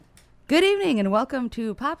Good evening and welcome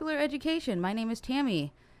to Popular Education. My name is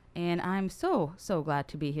Tammy, and I'm so glad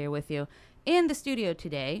to be here with you. In the studio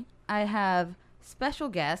today, I have special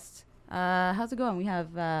guests. How's it going? We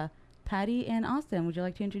have Patty and Austin. Would you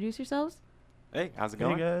like to introduce yourselves? Hey, how's it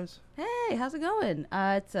going? Hey, guys. Hey, how's it going?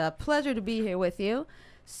 It's a pleasure to be here with you.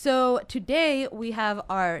 So today we have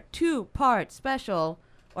our two-part special,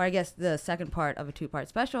 or I guess the second part of a two-part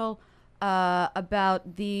special,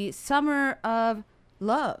 about the Summer of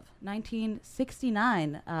Love,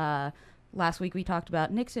 1969. Last week we talked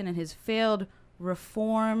about Nixon and his failed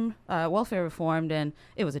welfare reform, and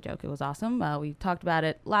it was a joke. It was awesome. We talked about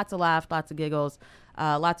it. Lots of laughs, lots of giggles,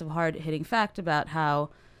 lots of hard-hitting fact about how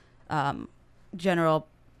general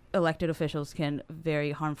elected officials can very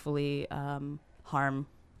harmfully harm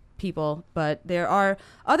people. But there are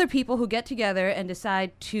other people who get together and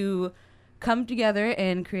decide to come together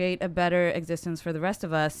and create a better existence for the rest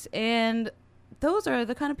of us. And those are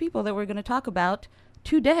the kind of people that we're going to talk about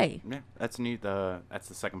today. Yeah, that's neat. That's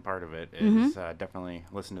the second part of it. Is definitely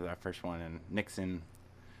listen to that first one. And Nixon,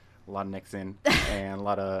 a lot of Nixon, and a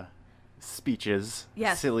lot of speeches.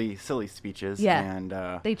 Yes. Silly speeches. Yeah, And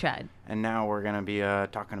they tried. And now we're going to be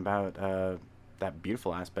talking about that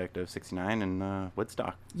beautiful aspect of 69 and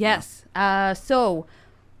Woodstock. Yes. So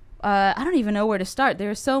I don't even know where to start.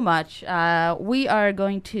 There's so much. We are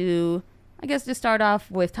going to, I guess, just start off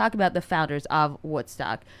with talk about the founders of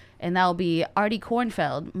Woodstock. And that will be Artie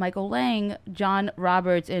Kornfeld, Michael Lang, John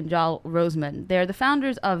Roberts, and Joel Roseman. They're the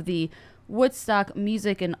founders of the Woodstock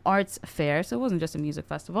Music and Arts Fair. So it wasn't just a music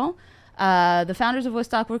festival. The founders of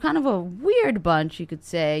Woodstock were kind of a weird bunch, you could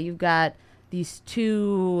say. You've got these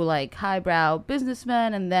two, like, highbrow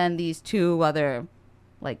businessmen, and then these two other,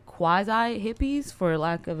 like, quasi-hippies, for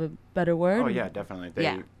lack of a better word. Oh, yeah, definitely.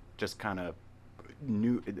 They just kind of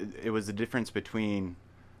knew it was the difference between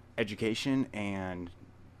education and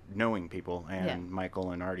knowing people. And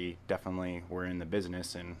Michael and Artie definitely were in the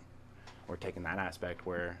business and were taking that aspect,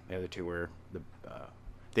 where the other two were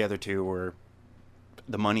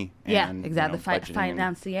the money. And, exactly. Budgeting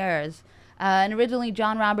Financiers. And originally,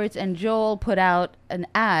 John Roberts and Joel put out an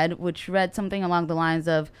ad which read something along the lines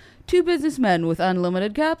of, "Two businessmen with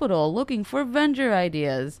unlimited capital looking for venture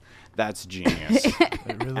ideas." That's genius.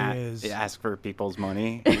 It really is. Ask for people's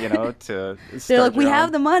money, to start. They're like, "We your have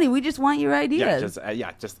own." the money. We just want your ideas." Just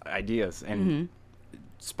ideas. And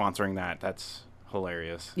sponsoring that's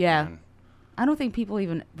hilarious. Yeah. And I don't think people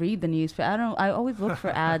even read the news. I always look for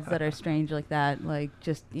ads that are strange like that. Like,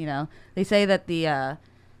 just, they say that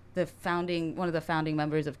one of the founding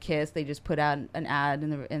members of Kiss, they just put out an ad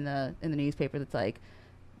in the newspaper that's like,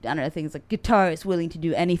 I don't know, things like guitarists willing to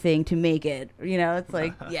do anything to make it. It's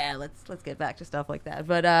like, yeah, let's get back to stuff like that.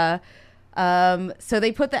 But so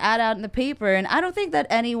they put the ad out in the paper, and I don't think that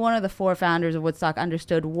any one of the four founders of Woodstock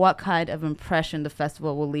understood what kind of impression the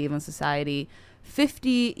festival will leave on society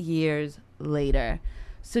 50 years later.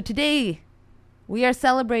 So today, we are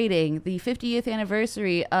celebrating the 50th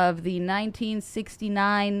anniversary of the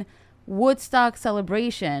 1969 Woodstock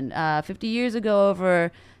celebration. 50 years ago,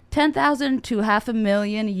 over 10,000 to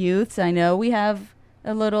 500,000 youths. I know we have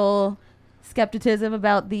a little skepticism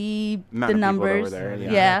about the numbers. Over there,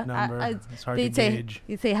 yeah. It's hard to gauge.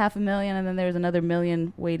 You'd say 500,000, and then there's another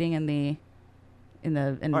million waiting in the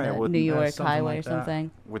New York highway like or something.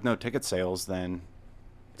 with no ticket sales, then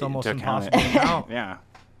It's almost to count impossible to count. Yeah.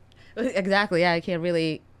 Exactly. Yeah, I can't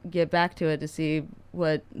really get back to it to see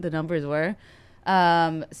what the numbers were.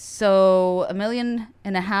 So 1.5 million,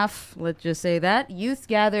 let's just say that, youth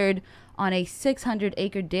gathered on a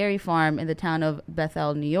 600-acre dairy farm in the town of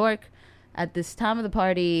Bethel, New York. At this time of the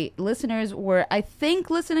party, listeners were, I think,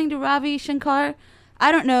 listening to Ravi Shankar.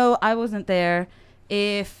 I don't know. I wasn't there.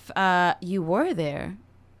 If you were there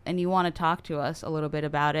and you want to talk to us a little bit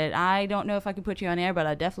about it, I don't know if I could put you on air, but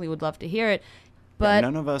I definitely would love to hear it. But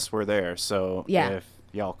none of us were there, so if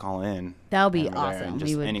y'all call in, that would be and we're there, awesome. and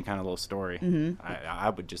just any kind of little story.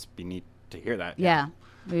 I would just be neat to hear that. Yeah,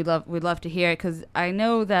 we'd love to hear it, because I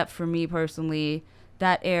know that for me personally,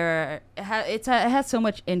 that era, it has so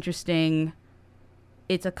much interesting.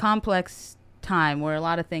 It's a complex time where a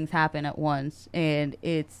lot of things happen at once, and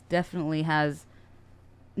it's definitely has.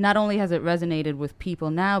 Not only has it resonated with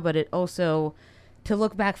people now, but it also, to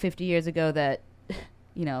look back 50 years ago, that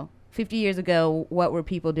 50 years ago, what were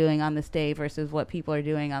people doing on this day versus what people are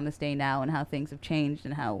doing on this day now, and how things have changed,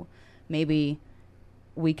 and how maybe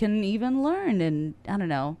we can even learn, and I don't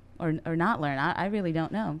know, or not learn. I really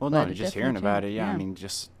don't know. Well, no, just hearing about it, I mean,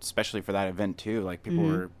 just especially for that event too, like people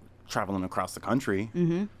were traveling across the country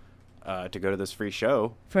to go to this free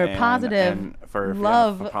show for positive for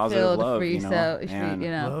love positive love, free show,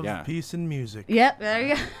 Love, peace, and music. Yep, there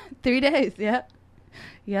you go. 3 days. Yep.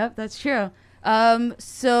 Yep, that's true.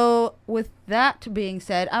 So with that being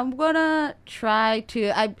said, I'm gonna try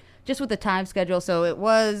to just with the time schedule. So it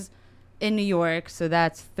was in New York, so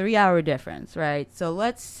that's 3-hour difference, right? So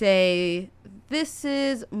let's say this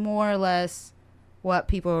is more or less what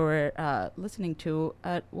people were listening to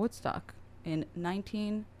at Woodstock in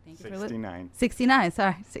 69. 69.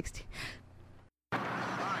 Sorry, 60.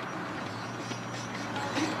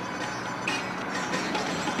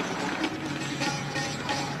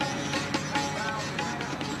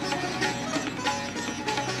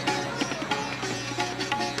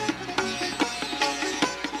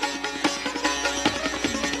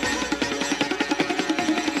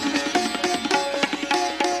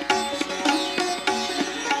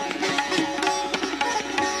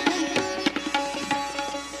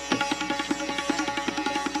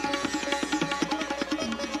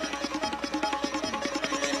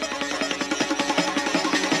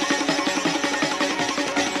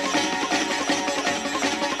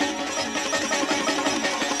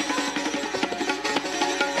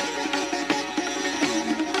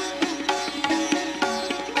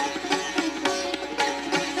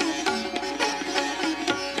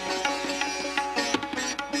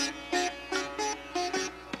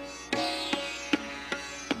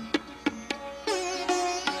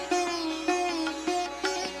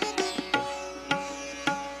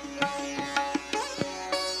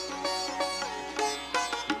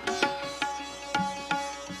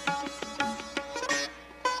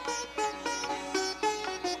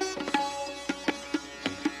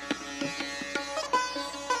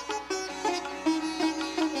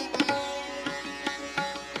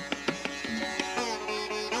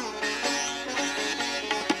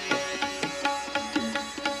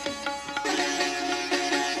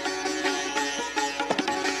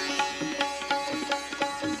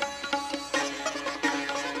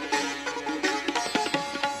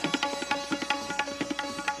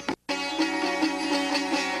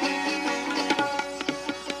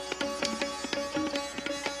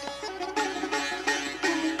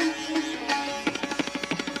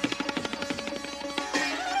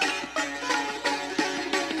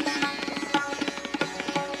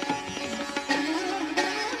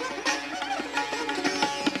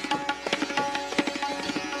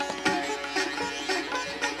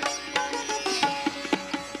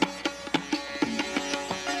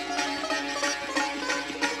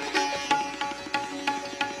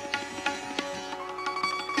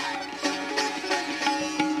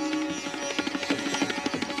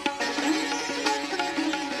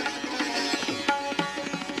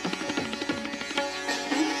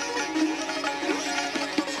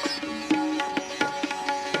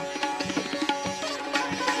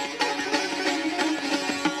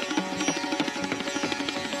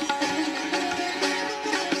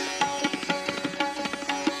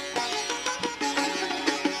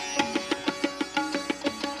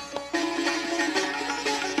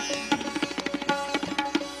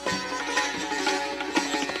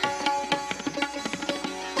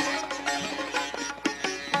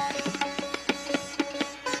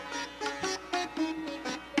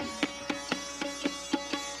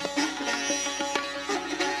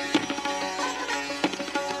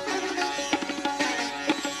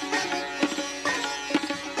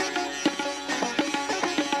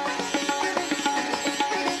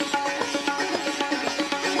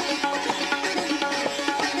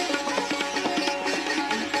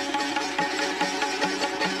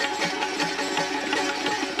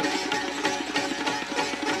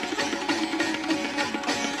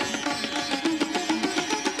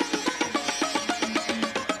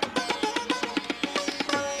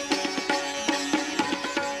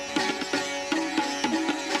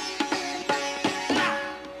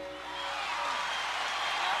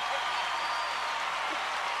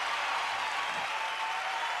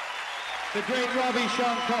 The great Ravi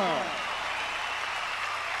Shankar,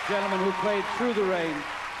 gentleman who played Through the Rain,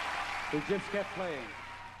 who just kept playing.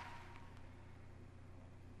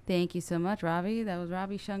 Thank you so much, Ravi. That was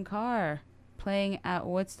Ravi Shankar playing at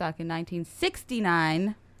Woodstock in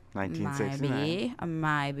 1969. 1969.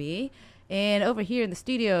 Maybe. And over here in the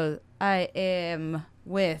studio, I am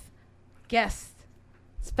with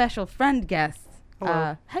special friend guests.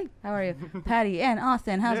 Hello. Hey, how are you? Patty and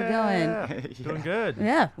Austin, how's it going? Doing good.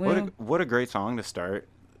 Yeah. What a great song to start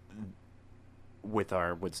with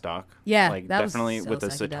our Woodstock. Yeah, like that definitely was so with the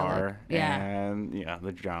psychedelic. sitar and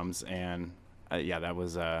the drums and that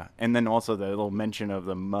was and then also the little mention of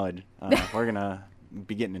the mud. We're gonna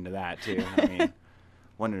be getting into that too. I mean,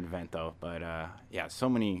 what an event though. But so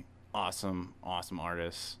many awesome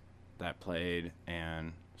artists that played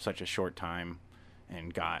in such a short time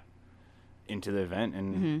and got into the event,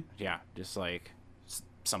 and just like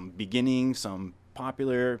some beginning, some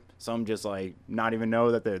popular, some just like not even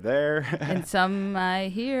know that they're there. And some I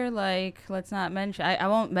hear, like, let's not mention, I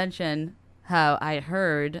won't mention how I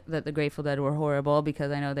heard that the Grateful Dead were horrible,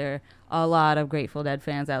 because I know there are a lot of Grateful Dead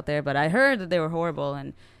fans out there, but I heard that they were horrible,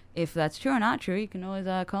 and if that's true or not true, you can always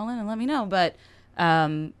call in and let me know. But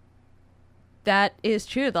that is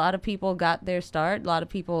true. A lot of people got their start. A lot of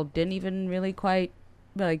people didn't even really quite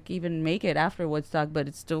even make it after Woodstock, but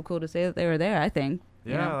it's still cool to say that they were there, I think.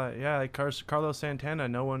 Yeah, like Carlos Santana,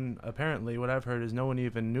 no one, apparently, what I've heard is no one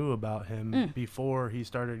even knew about him before he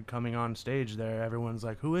started coming on stage there. Everyone's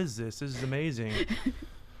like, who is this? This is amazing.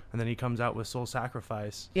 And then he comes out with Soul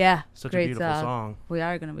Sacrifice. Yeah, such a beautiful song. We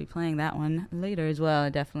are going to be playing that one later as well. I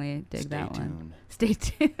definitely dig that one. Stay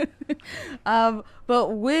tuned. But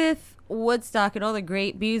with Woodstock and all the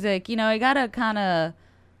great music, I got to kind of,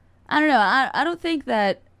 I don't know, I don't think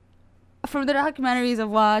that from the documentaries I've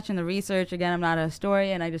watched and the research, again, I'm not a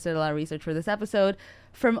historian, I just did a lot of research for this episode.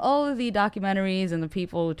 From all of the documentaries and the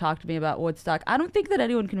people who talked to me about Woodstock, I don't think that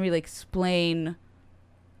anyone can really explain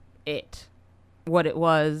it, what it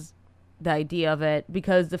was, the idea of it,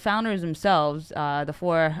 because the founders themselves, the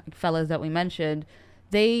four fellas that we mentioned,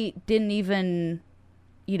 they didn't even,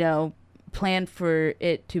 plan for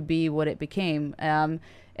it to be what it became.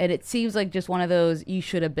 And it seems like just one of those you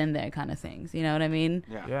should have been there kind of things. You know what I mean?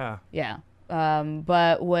 Yeah.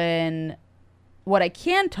 But what I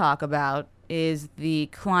can talk about is the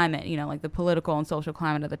climate, like the political and social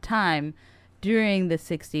climate of the time during the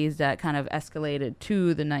 60s that kind of escalated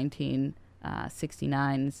to the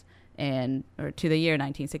 1969s or to the year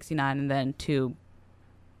 1969, and then to,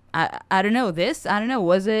 I don't know,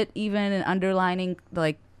 was it even an underlining,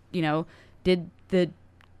 did the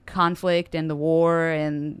conflict and the war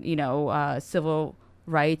and civil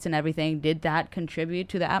rights and everything, did that contribute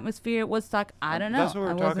to the atmosphere at Woodstock? I don't know. That's what we're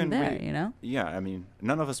talking. Wasn't there, Yeah, I mean,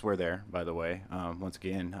 none of us were there, by the way. Once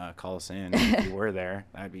again, call us in if you were there.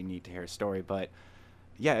 That'd be neat to hear a story. But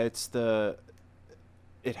yeah, it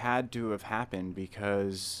had to have happened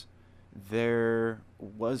because there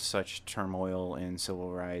was such turmoil in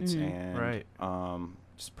civil rights and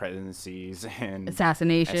just presidencies and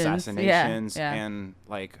assassinations and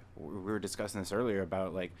like we were discussing this earlier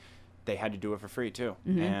about like they had to do it for free too.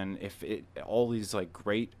 And if all these like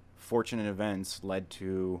great fortunate events led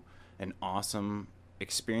to an awesome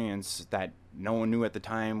experience that no one knew at the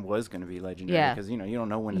time was going to be legendary, because you don't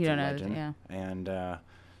know when it's a legend, and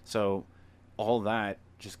so all that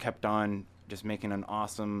just kept on just making an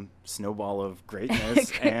awesome snowball of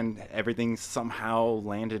greatness and everything somehow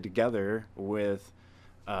landed together with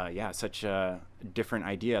such a different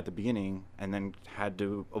idea at the beginning, and then had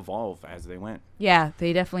to evolve as they went. Yeah,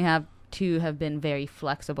 they definitely have been very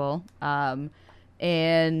flexible.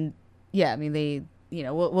 And yeah, I mean, they,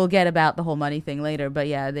 we'll get about the whole money thing later, but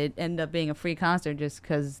yeah, they end up being a free concert just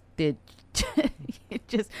because it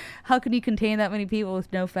just, how could you contain that many people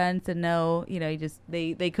with no fence and no,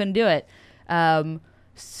 they couldn't do it.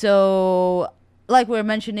 So like we were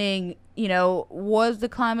mentioning, was the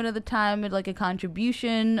climate of the time like a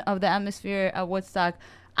contribution of the atmosphere at Woodstock?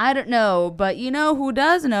 I don't know, but who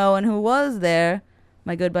does know and who was there?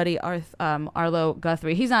 My good buddy Arlo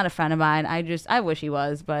Guthrie. He's not a friend of mine. I wish he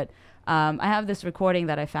was, but I have this recording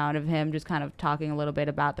that I found of him just kind of talking a little bit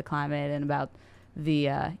about the climate and about the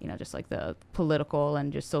just like the political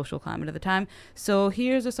and just social climate of the time. So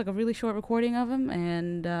here's just like a really short recording of him,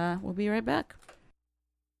 and we'll be right back.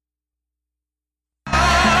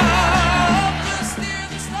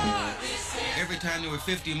 Every time there were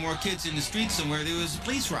 50 more kids in the street somewhere, there was a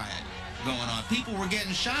police riot going on. People were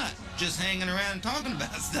getting shot just hanging around and talking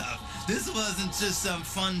about stuff. This wasn't just some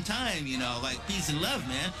fun time, like peace and love,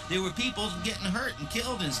 man. There were people getting hurt and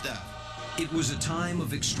killed and stuff. It was a time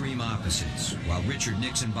of extreme opposites. While Richard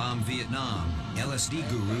Nixon bombed Vietnam, LSD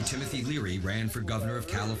guru Timothy Leary ran for governor of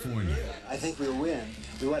California. I think we'll win.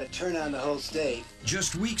 We want to turn on the whole state.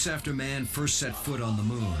 Just weeks after man first set foot on the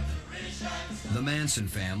moon, the Manson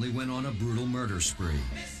family went on a brutal murder spree.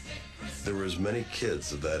 There were as many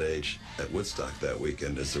kids of that age at Woodstock that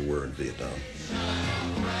weekend as there were in Vietnam.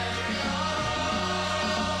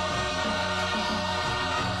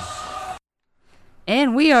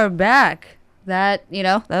 And we are back. That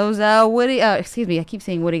was Woody. Excuse me, I keep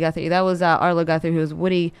saying Woody Guthrie. That was Arlo Guthrie, who was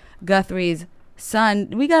Woody Guthrie's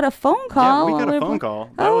son. We got a phone call. Yeah, we got a phone call.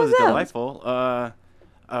 That was delightful. A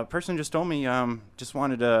person just told me, just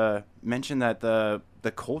wanted to mention that the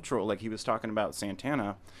cultural, like he was talking about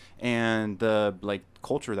Santana, and the like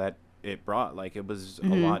culture that it brought, like it was a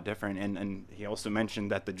lot different. And he also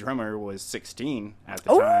mentioned that the drummer was 16 at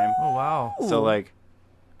the time. Oh wow! So like,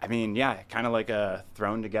 I mean, yeah, kind of like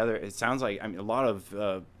thrown together. It sounds like, I mean, a lot of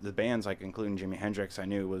the bands, like including Jimi Hendrix, I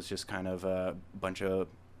knew was just kind of a bunch of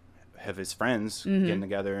his friends getting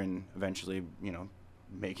together and eventually,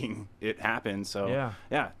 making it happen. So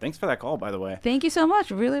yeah, thanks for that call, by the way. Thank you so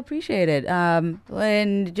much. Really appreciate it.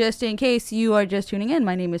 And just in case you are just tuning in,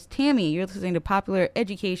 my name is Tammy. You're listening to Popular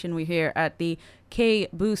Education. We're here at the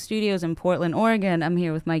K-Boost Studios in Portland, Oregon. I'm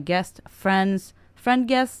here with my friend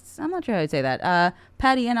guests. I'm not sure how to say that.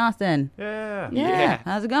 Patty and Austin. Yeah.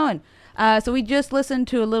 How's it going? So we just listened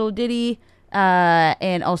to a little ditty,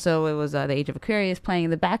 and also it was The Age of Aquarius playing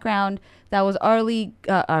in the background. That was Arlie.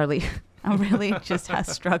 I'm really just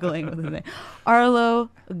struggling with his name.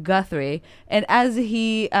 Arlo Guthrie. And as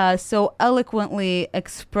he so eloquently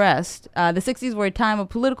expressed, the 60s were a time of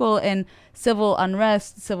political and civil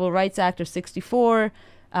unrest, Civil Rights Act of 64,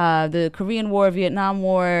 the Korean War, Vietnam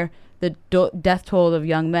War, the death toll of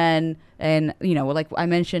young men, and, like I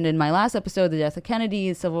mentioned in my last episode, the death of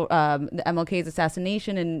Kennedy, the MLK's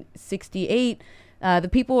assassination in 68. The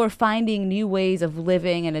people were finding new ways of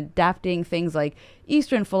living and adapting things like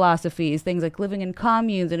Eastern philosophies, things like living in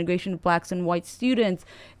communes, integration of blacks and white students,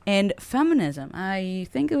 and feminism. I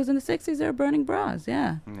think it was in the 60s they were burning bras,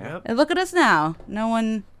 yeah. Yep. And look at us now. No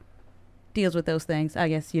one deals with those things. I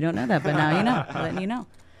guess you don't know that, but now you know. I'm letting you know.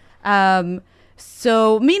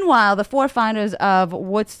 So meanwhile, the four founders of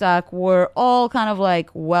Woodstock were all kind of like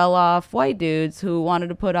well-off white dudes who wanted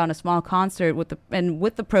to put on a small concert with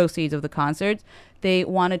the proceeds of the concerts, they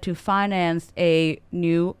wanted to finance a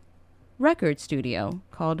new record studio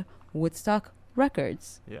called Woodstock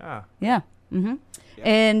Records. Yeah. Yeah. Mm-hmm. Yeah.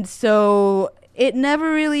 And so it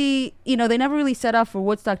never really, they never really set up for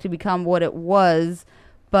Woodstock to become what it was,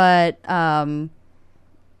 but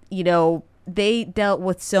they dealt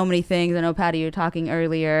with so many things. I know, Patty, you were talking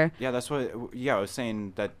earlier. Yeah, that's what. Yeah, I was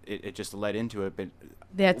saying that it just led into it, but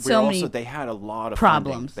they had so many. They had a lot of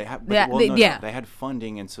problems. Funding. They had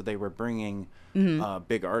funding, and so they were bringing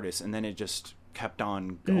big artists, and then it just kept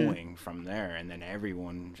on going from there, and then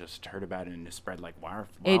everyone just heard about it, and it spread like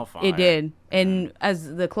wildfire. It did, and as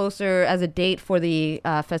a date for the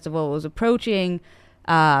festival was approaching.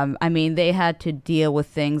 They had to deal with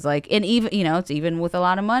things like, and even, it's even with a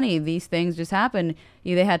lot of money, these things just happen.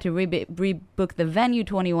 They had to rebook the venue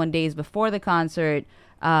 21 days before the concert.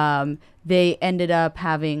 They ended up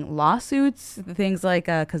having lawsuits, things like,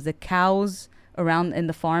 because the cows around in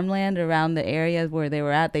the farmland around the areas where they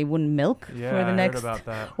were at, they wouldn't milk for the next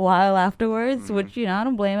while afterwards, which, I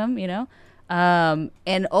don't blame them,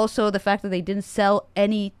 and also the fact that they didn't sell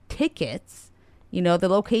any tickets. The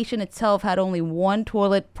location itself had only one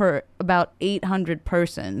toilet per about 800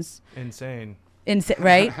 persons. Insane,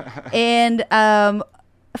 right? And a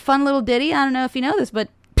fun little ditty. I don't know if you know this, but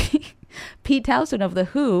Pete Townshend of The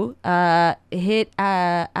Who hit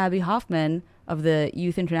Abby Hoffman of the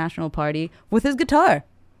Youth International Party with his guitar.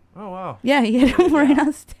 Oh, wow. Yeah, he hit him right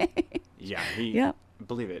on stage. Yeah,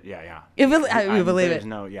 believe it. Yeah. We believe it.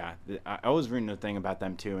 No, yeah. I was reading a thing about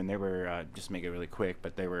them, too, and they were, just to make it really quick,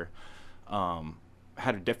 but they were...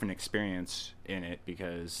 had a different experience in it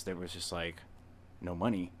because there was just like no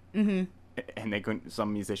money, and they couldn't.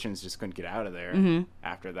 Some musicians just couldn't get out of there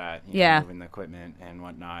after that. Moving the equipment and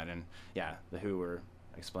whatnot, and the Who were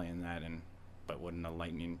explaining that, but wasn't a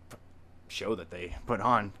lightning show that they put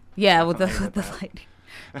on. Yeah, with the lightning.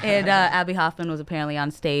 And Abby Hoffman was apparently on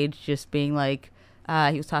stage just being like,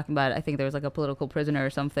 he was talking about, I think there was like a political prisoner or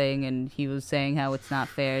something, and he was saying how it's not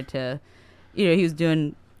fair to, he was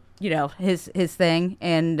doing. His thing,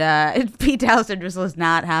 and Pete Townshend just was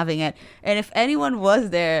not having it. And if anyone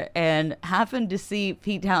was there and happened to see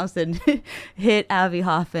Pete Townshend hit Abby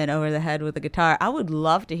Hoffman over the head with a guitar, I would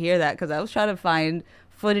love to hear that, because I was trying to find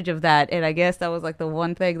footage of that, and I guess that was like the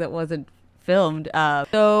one thing that wasn't filmed.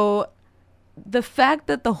 So the fact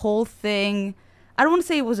that the whole thing, I don't want to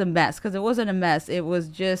say it was a mess, because it wasn't a mess. It was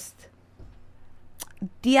just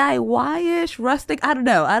DIY-ish, rustic. I don't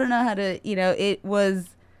know how to, it was...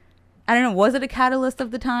 I don't know. Was it a catalyst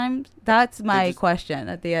of the times? That's my question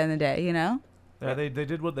at the end of the day. Yeah, they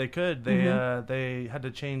did what they could. They had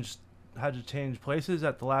to change places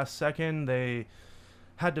at the last second. They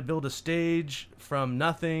had to build a stage from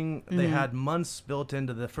nothing. They had months built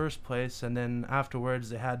into the first place, and then afterwards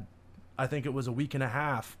they had, I think it was a week and a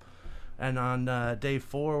half. And on day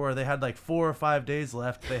 4, where they had like 4 or 5 days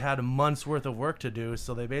left, they had a month's worth of work to do.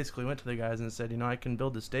 So they basically went to the guys and said, I can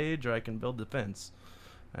build the stage or I can build the fence.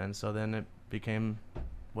 And so then it became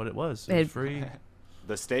what it was. It was free.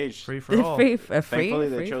 The stage. Free for all. Thankfully,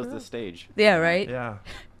 they chose the stage. Yeah, right? Yeah.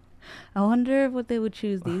 I wonder what they would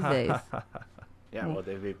choose these days. Yeah, well,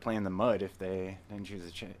 they'd be playing the mud if they didn't choose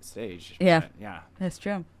a stage. Yeah. But, yeah. That's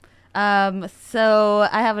true. So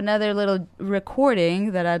I have another little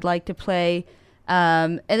recording that I'd like to play.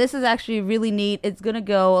 And this is actually really neat. It's going to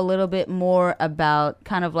go a little bit more about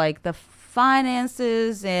kind of like the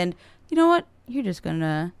finances. And you know what? You're just going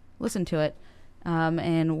to listen to it.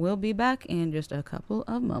 And we'll be back in just a couple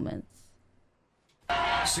of moments.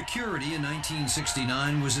 Security in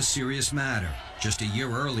 1969 was a serious matter. Just a year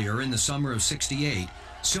earlier, in the summer of '68,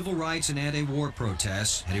 civil rights and anti-war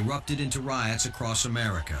protests had erupted into riots across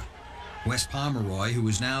America. Wes Pomeroy, who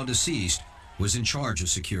is now deceased, was in charge of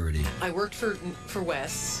security. I worked for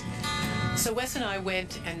Wes. So Wes and I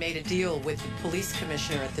went and made a deal with the police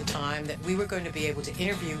commissioner at the time that we were going to be able to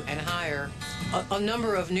interview and hire a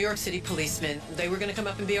number of New York City policemen. They were going to come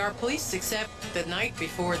up and be our police, except the night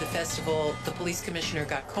before the festival, the police commissioner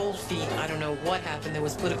got cold feet. I don't know what happened. There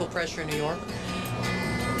was political pressure in New York.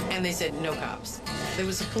 And they said, no cops. There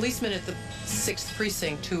was a policeman at the 6th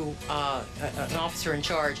Precinct, an officer in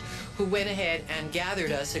charge, who went ahead and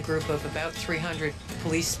gathered us, a group of about 300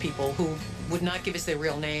 police people who would not give us their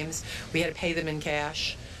real names. We had to pay them in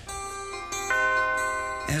cash.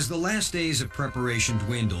 As the last days of preparation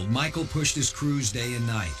dwindled, Michael pushed his crews day and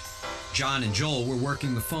night. John and Joel were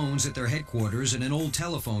working the phones at their headquarters in an old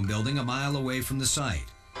telephone building a mile away from the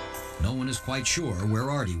site. No one is quite sure where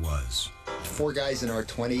Artie was. 4 guys in our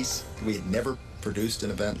 20s. We had never produced an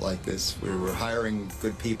event like this. We were hiring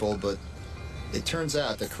good people, but it turns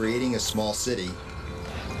out that creating a small city,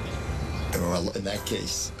 or in that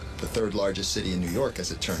case, the 3rd largest city in New York,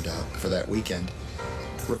 as it turned out, for that weekend,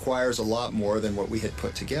 requires a lot more than what we had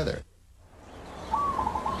put together.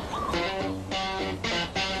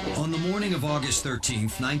 On the morning of August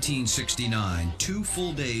 13th, 1969, 2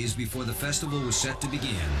 full days before the festival was set to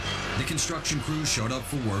begin, the construction crews showed up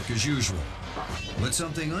for work as usual. But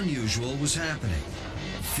something unusual was happening.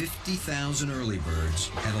 50,000 early birds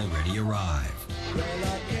had already arrived.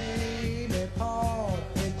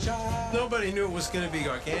 Nobody knew it was going to be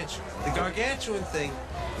gargantuan. The gargantuan thing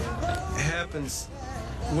happens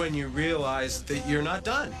when you realize that you're not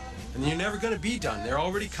done. And you're never going to be done. They're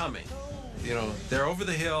already coming. You know, they're over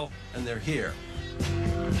the hill and they're here.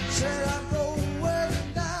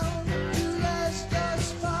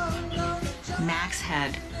 Max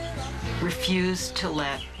had refused to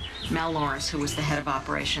let Mel Lawrence, who was the head of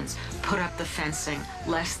operations, put up the fencing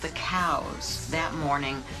lest the cows that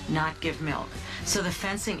morning not give milk. So the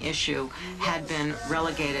fencing issue had been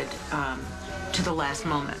relegated to the last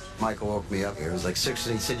moment. Michael woke me up here. It was like 6,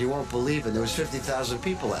 and he said, "You won't believe it. There was 50,000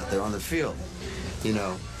 people out there on the field." You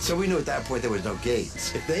know, so we knew at that point there was no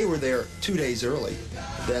gates. If they were there 2 days early,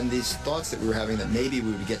 then these thoughts that we were having that maybe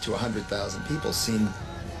we would get to 100,000 people seemed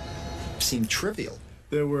trivial.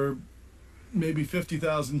 There were maybe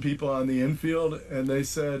 50,000 people on the infield, and they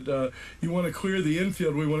said, you want to clear the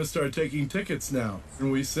infield, we want to start taking tickets now.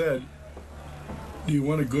 And we said, do you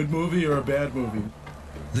want a good movie or a bad movie?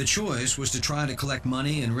 The choice was to try to collect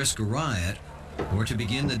money and risk a riot, or to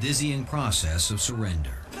begin the dizzying process of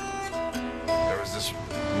surrender. There was this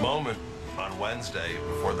moment on Wednesday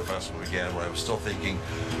before the festival began when I was still thinking,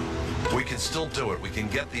 we can still do it. We can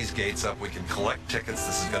get these gates up. We can collect tickets.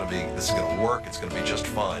 This is going to work. It's going to be just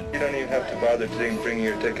fine. You don't even have to bother bringing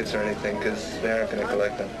your tickets or anything because they aren't going to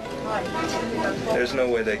collect them. There's no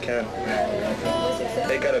way they can.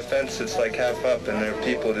 They got a fence that's like half up, and there are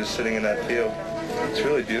people just sitting in that field. It's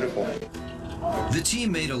really beautiful. The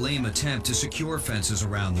team made a lame attempt to secure fences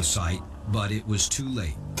around the site, but it was too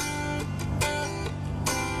late.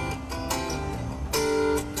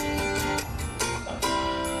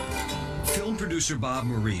 Film producer Bob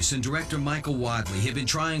Maurice and director Michael Wadley had been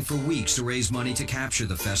trying for weeks to raise money to capture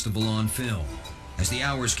the festival on film. As the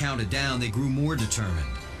hours counted down, they grew more determined.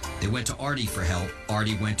 They went to Artie for help.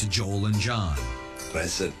 Artie went to Joel and John. And I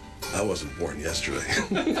said, I wasn't born yesterday.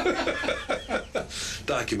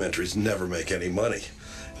 Documentaries never make any money.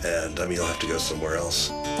 And, you'll have to go somewhere else.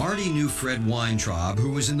 Artie knew Fred Weintraub,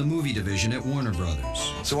 who was in the movie division at Warner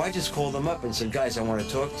Brothers. So I just called them up and said, guys, I want to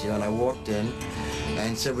talk to you. And I walked in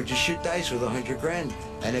and said, would you shoot dice with $100,000?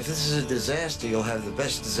 And if this is a disaster, you'll have the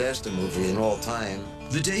best disaster movie in all time.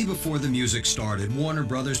 The day before the music started, Warner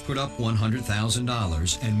Brothers put up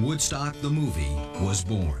 $100,000, and Woodstock, the movie, was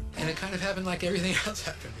born. And it kind of happened like everything else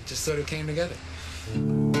happened. It just sort of came together.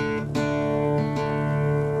 And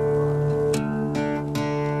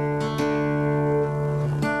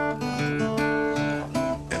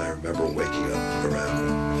I remember waking up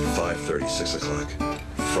around 5:30, 6 o'clock,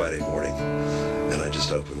 Friday morning, and I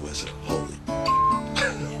just opened and I said, holy,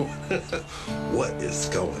 what is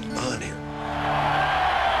going on here?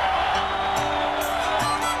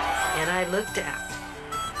 And I I looked out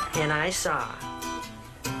and I saw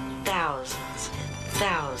thousands and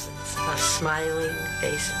thousands of smiling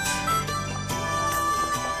faces.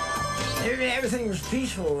 Everything was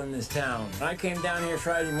peaceful in this town. When I came down here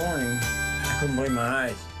Friday morning, I couldn't believe my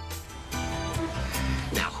eyes.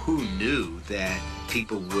 Now, who knew that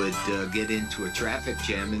people would get into a traffic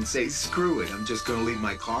jam and say, screw it, I'm just going to leave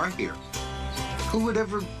my car here? Who would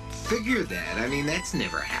ever figure that? I mean, that's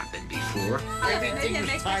never happened before. Everything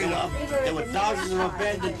was tied up. There were thousands of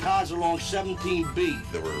abandoned cars along 17B.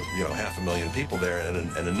 There were, 500,000 people there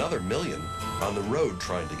and another million on the road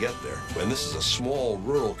trying to get there. And this is a small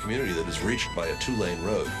rural community that is reached by a 2-lane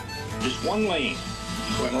road. Just one lane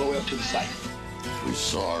going all the way up to the site. We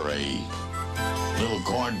saw a little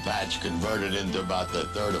corn patch converted into about the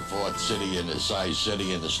third or fourth city in the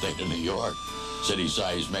state of New York. City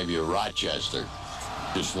size maybe of Rochester.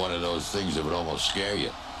 Just one of those things that would almost scare you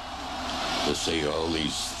to see all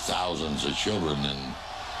these thousands of children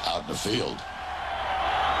out in the field.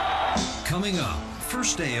 Coming up,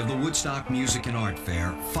 first day of the Woodstock Music and Art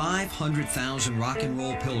Fair, 500,000 rock and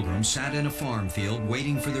roll pilgrims sat in a farm field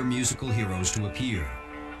waiting for their musical heroes to appear.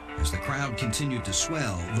 As the crowd continued to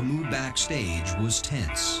swell, the mood backstage was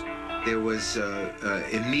tense. There was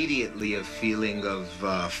immediately a feeling of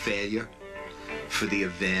failure for the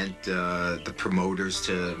event, the promoters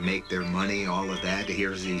to make their money, all of that.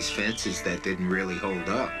 Here's these fences that didn't really hold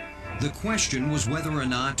up. The question was whether or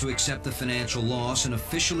not to accept the financial loss and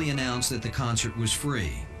officially announce that the concert was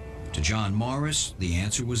free. To John Morris, the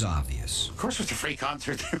answer was obvious. Of course it's a free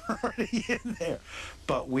concert. They were already in there.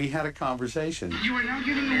 But we had a conversation. You are now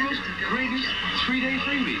giving the world's greatest 3-day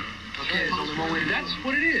freebie. Okay, there's only one way to do it. That's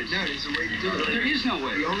what it is. No, there's a way to do it. There is no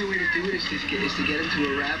way. The only way to do it is to get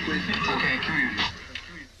into a rap with... Okay, come here.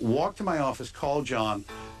 Walked to my office, called John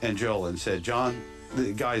and Joel and said, John,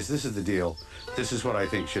 guys, this is the deal. This is what I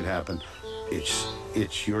think should happen.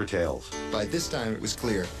 It's your tales. By this time, it was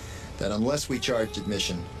clear that unless we charged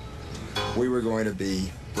admission, we were going to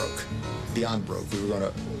be broke, beyond broke. We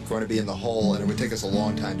were going to be in the hole, and it would take us a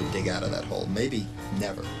long time to dig out of that hole. Maybe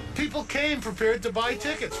never. People came prepared to buy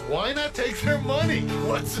tickets. Why not take their money?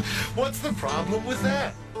 What's the problem with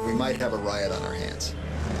that? We might have a riot on our hands.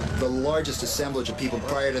 The largest assemblage of people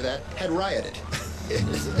prior to that had rioted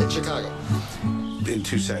in Chicago. In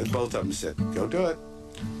 2 seconds, both of them said, go do it.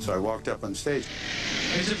 So I walked up on stage.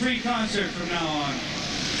 It's a free concert from now on.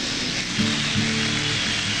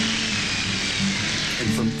 And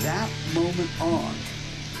from that moment on,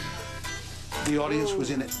 the audience was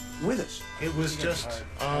in it with us. It was just,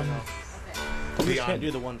 we can't do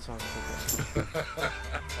the one song.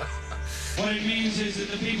 What it means is that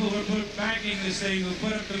the people who are backing this thing, who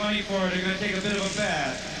put up the money for it, are going to take a bit of a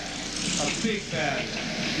bath. A big bath.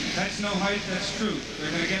 That's no hype, that's truth. They're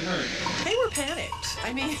going to get hurt. They were panicked.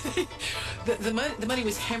 I mean, the money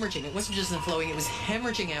was hemorrhaging. It wasn't just flowing, it was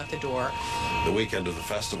hemorrhaging out the door. The weekend of the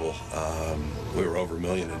festival, we were over $1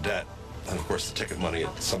 million in debt. And of course, the ticket money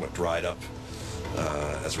had somewhat dried up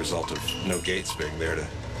as a result of no gates being there to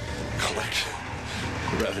collect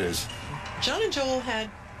the revenues. John and Joel had,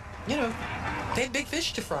 they had big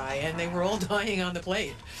fish to fry, and they were all dying on the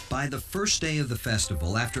plate. By the first day of the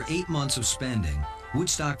festival, after 8 months of spending,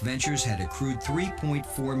 Woodstock Ventures had accrued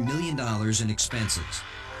 $3.4 million in expenses.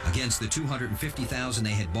 Against the $250,000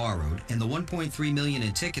 they had borrowed and the $1.3 million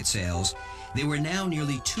in ticket sales, they were now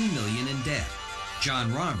nearly $2 million in debt.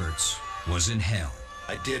 John Roberts was in hell.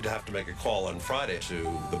 I did have to make a call on Friday to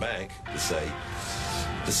the bank to say,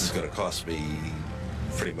 this is going to cost me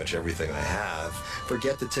pretty much everything I have.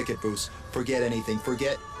 Forget the ticket booths, forget anything,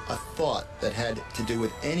 forget a thought that had to do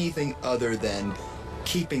with anything other than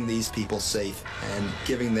keeping these people safe and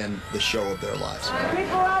giving them the show of their lives.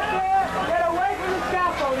 People out there, get away from the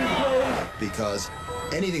scaffolding, please. Because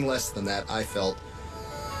anything less than that, I felt,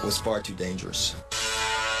 was far too dangerous.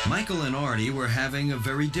 Michael and Artie were having a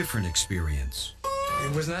very different experience.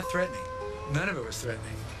 It was not threatening. None of it was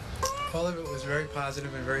threatening. All of it was very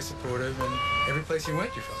positive and very supportive, and every place you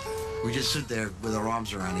went, you felt it. We just stood there with our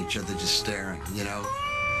arms around each other, just staring,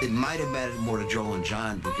 It might have mattered more to Joel and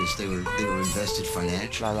John because they were invested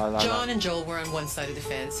financially. John and Joel were on one side of the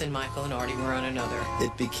fence, and Michael and Artie were on another.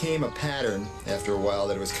 It became a pattern after a while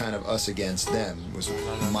that it was kind of us against them. It was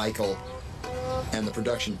Michael and the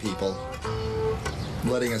production people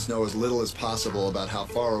letting us know as little as possible about how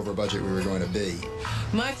far over budget we were going to be.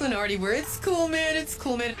 Michael and Artie were, it's cool, man, it's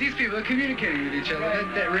cool, man. These people are communicating with each other.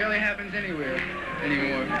 That rarely happens anywhere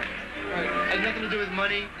anymore. Has nothing to do with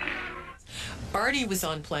money. Artie was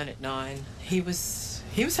on Planet 9. He was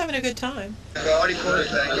having a good time. Artie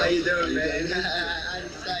Quarterback, how you doing, man?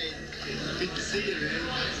 Good to see you, man.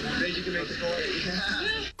 Glad you can make the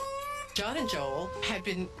story. John and Joel had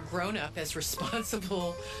been grown up as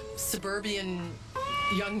responsible suburban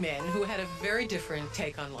young men who had a very different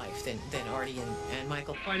take on life than Artie and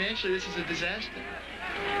Michael. Financially, this is a disaster.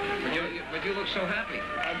 But you look so happy.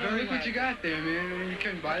 Look what you got there, man. You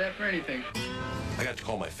couldn't buy that for anything. I got to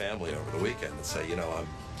call my family over the weekend and say, I'm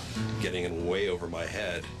getting in way over my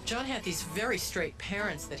head. John had these very straight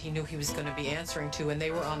parents that he knew he was going to be answering to, and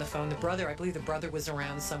they were on the phone. I believe the brother was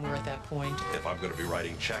around somewhere at that point. If I'm going to be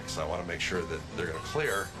writing checks, I want to make sure that they're going to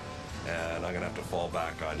clear, and I'm going to have to fall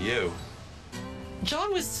back on you.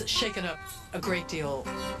 John was shaken up a great deal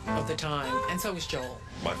of the time, and so was Joel.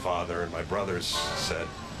 My father and my brothers said,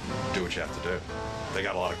 do what you have to do. They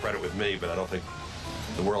got a lot of credit with me, but I don't think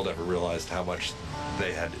the world ever realized how much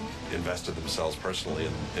they had invested themselves personally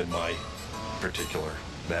in my particular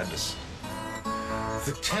madness.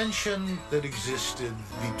 The tension that existed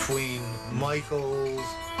between Michael,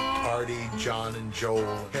 Artie, John, and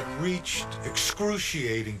Joel had reached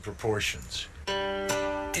excruciating proportions.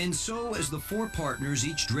 And so, as the four partners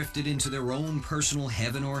each drifted into their own personal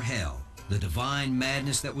heaven or hell, the divine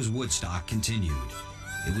madness that was Woodstock continued.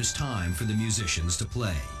 It was time for the musicians to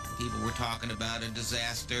play. People were talking about a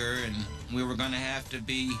disaster, and we were going to have to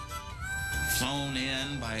be flown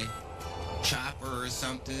in by chopper or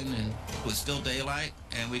something, and it was still daylight,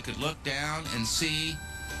 and we could look down and see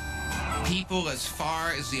people as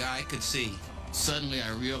far as the eye could see. Suddenly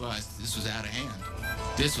I realized this was out of hand.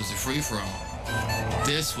 This was a free-for-all.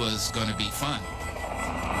 This was going to be fun.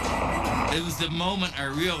 It was the moment I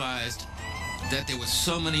realized that there was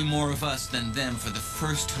so many more of us than them for the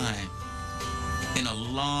first time in a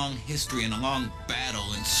long history and a long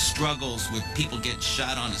battle and struggles with people getting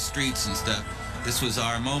shot on the streets and stuff. This was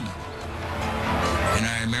our moment. And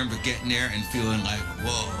I remember getting there and feeling like,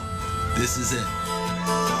 whoa, this is it.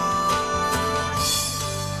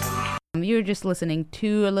 You're just listening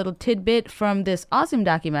to a little tidbit from this awesome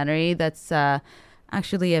documentary that's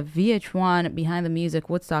actually a VH1 Behind the Music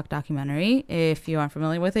Woodstock documentary. If you aren't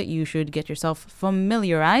familiar with it, you should get yourself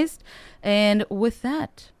familiarized. And with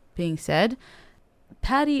that being said,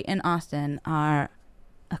 Patty and Austin are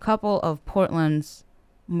a couple of Portland's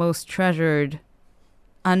most treasured,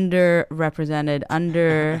 underrepresented,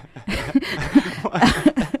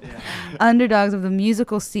 underdogs of the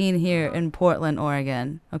musical scene here in Portland,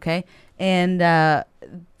 Oregon. Okay, and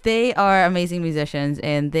they are amazing musicians,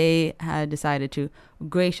 and they had decided to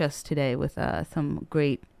grace us today with some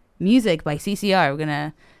great music by CCR. We're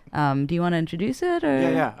gonna. Do you want to introduce it? Or?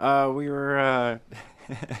 Yeah. We were.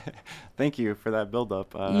 Thank you for that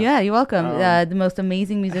build-up. Yeah, you're welcome. The most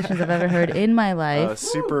amazing musicians I've ever heard in my life.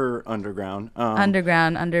 Super underground.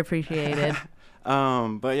 Underground, underappreciated.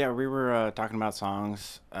 But yeah, we were talking about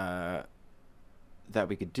songs that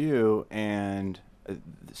we could do, and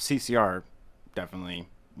CCR definitely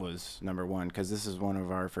was number one, because this is one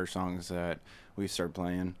of our first songs that we started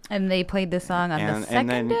playing. And they played this song on the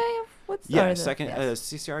second day of Woodstock? Yeah, second. Yes.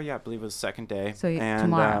 CCR, yeah, I believe it was second day. So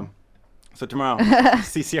tomorrow. So tomorrow,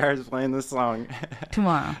 CCR is playing this song.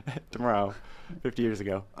 Tomorrow, 50 years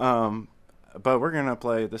ago. But we're gonna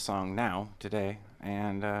play this song now, today,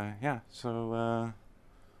 and yeah. So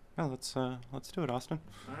yeah, let's do it, Austin.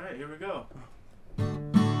 All right, here we go.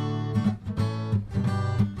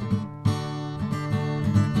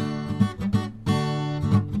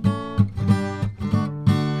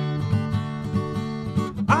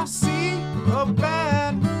 I see a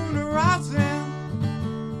bad moon rising.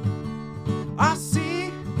 I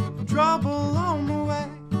see trouble on the way.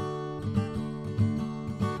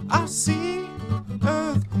 I see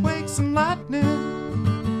earthquakes and lightning.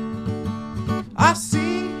 I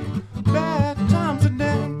see bad times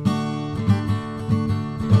today.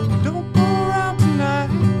 Don't go around tonight,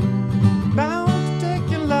 bound to take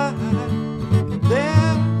your life.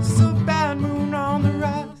 There's a bad moon on the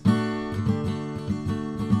rise.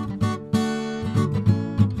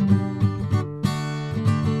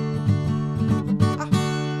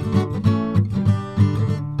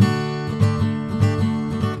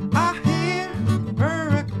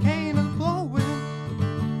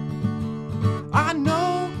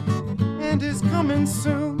 Coming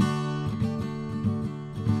soon.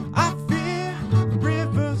 I fear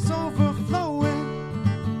rivers overflowing.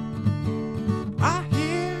 I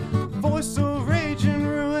hear voice of rage and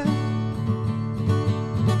ruin.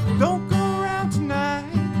 Don't go around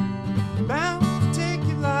tonight, bound to take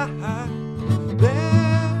your life.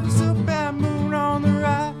 There's a bad moon on the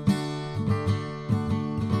rise.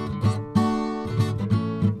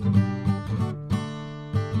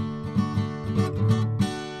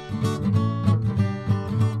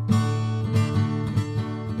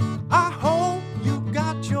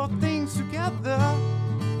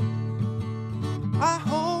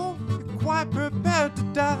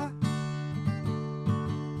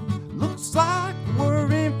 Looks like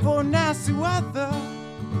we're in for nasty weather.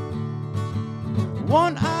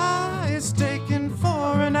 One eye is taken for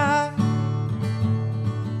an eye.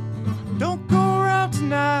 Don't go around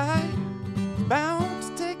tonight, it's bound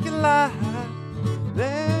to take your life.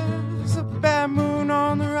 There's a bad moon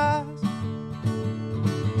on the rise.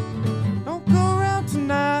 Don't go around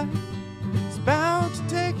tonight, it's bound to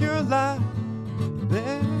take your life.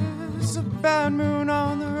 There's a bad moon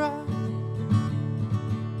on the rise.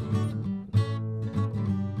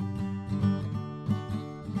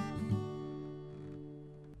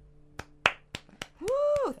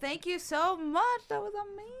 Woo! Thank you so much. That was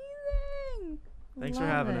amazing. Thanks for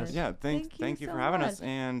having us. Yeah, thank you so for having much. us,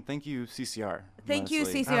 and thank you CCR. Thank you,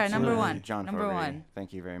 Leslie. CCR, number one. John Number Fogerty, one.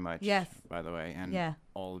 Thank you very much. Yes. By the way, and Yeah.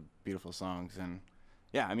 all beautiful songs, and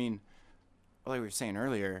yeah, I mean, like we were saying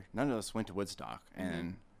earlier, none of us went to Woodstock,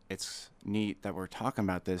 and it's neat that we're talking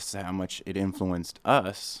about this, how much it influenced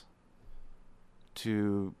us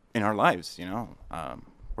to in our lives. You know,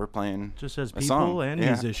 we're playing just as a people song. and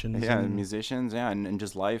Yeah. musicians. Yeah, and musicians. Yeah, and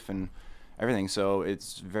just life and everything. So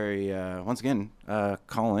it's very once again,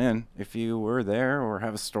 call in if you were there or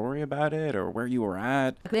have a story about it or where you were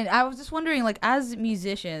at. And I was just wondering, like, as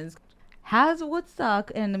musicians, has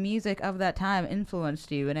Woodstock and the music of that time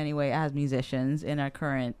influenced you in any way as musicians in our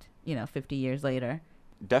current, 50 years later?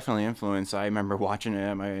 Definitely influence. I remember watching it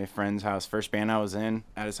at my friend's house. First band I was in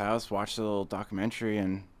at his house, watched the little documentary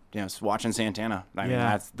and just watching Santana. I mean,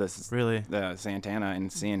 that's really the Santana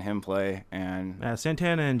and seeing him play. And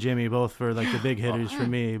Santana and Jimmy both were like the big hitters for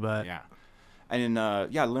me. But yeah, and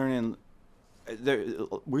learning.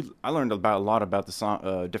 I learned a lot about the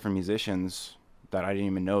song, different musicians that I didn't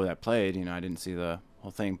even know that played. I didn't see the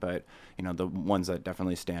whole thing, but the ones that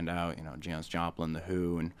definitely stand out. Janis Joplin, The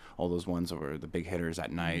Who, and all those ones that were the big hitters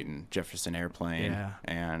at night, and Jefferson Airplane. Yeah.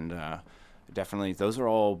 And definitely those are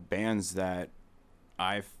all bands that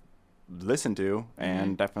I've listened to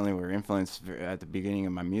and definitely were influenced at the beginning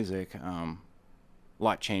of my music. A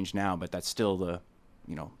lot changed now, but that's still the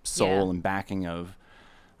soul and backing of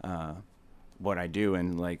what I do.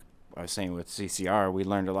 And like I was saying with CCR, we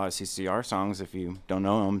learned a lot of CCR songs. If you don't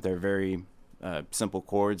know them, they're very simple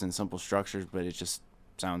chords and simple structures, but it just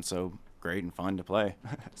sounds so great and fun to play.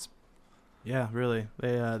 Yeah, really.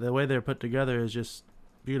 They the way they're put together is just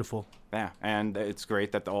beautiful. Yeah, and it's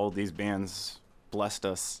great that all these bands blessed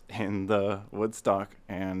us in the Woodstock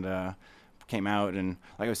and came out. And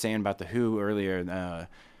like I was saying about The Who earlier,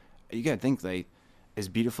 you gotta think, like, as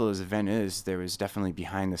beautiful as the event is, there was definitely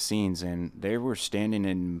behind the scenes, and they were standing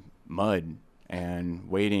in mud and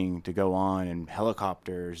waiting to go on, and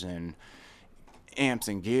helicopters and amps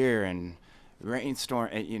and gear and rainstorm,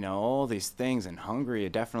 and, all these things, and hungry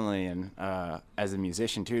definitely, and as a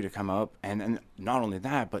musician too, to come up, and not only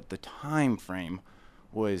that, but the time frame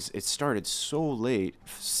was, it started so late,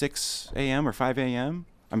 6 a.m. or 5 a.m.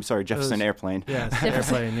 I'm sorry, Jefferson Airplane. Yes,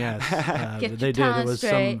 Airplane, yes. They did. It was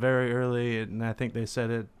some very early, and I think they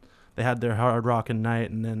said they had their hard rockin'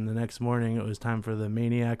 night, and then the next morning it was time for the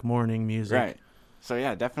Maniac morning music. Right. So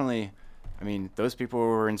yeah, definitely, I mean, those people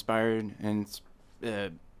were inspired and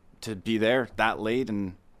to be there that late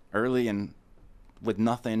and early and with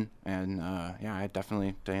nothing. And I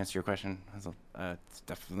definitely, to answer your question, it's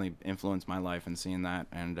definitely influenced my life and seeing that,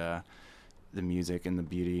 and the music and the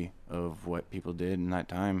beauty of what people did in that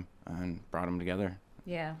time and brought them together.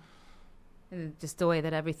 Yeah. And just the way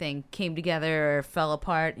that everything came together or fell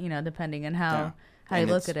apart, depending on how you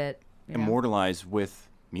look at it. Immortalized with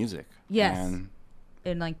music. Yes.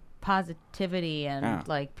 And like positivity and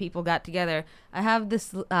like people got together. I have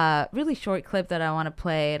this really short clip that I want to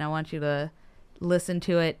play, and I want you to listen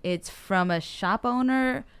to it. It's from a shop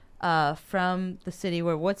owner from the city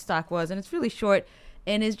where Woodstock was, and it's really short,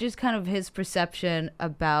 and it's just kind of his perception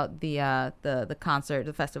about the concert,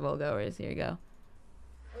 the festival goers. Here you go.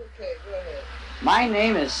 Okay, go ahead. My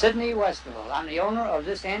name is Sidney Westerville. I'm the owner of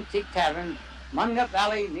this antique tavern, Munga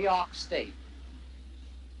Valley, New York State.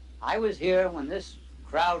 I was here when this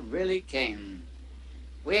crowd really came.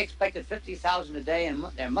 We expected 50,000 a day, and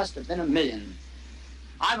there must have been 1 million.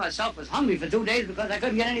 I myself was hungry for 2 days because I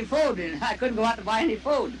couldn't get any food, and I couldn't go out to buy any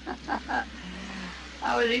food.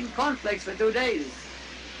 I was eating cornflakes for 2 days.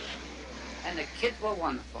 And the kids were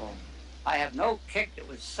wonderful. I have no kick. It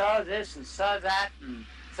was sir this and sir that, and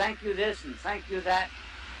thank you this and thank you that.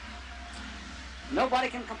 Nobody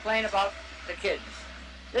can complain about the kids.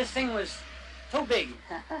 This thing was too big.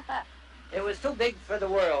 It was too big for the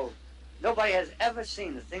world. Nobody has ever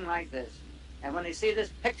seen a thing like this. And when they see this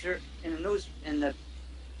picture in the news,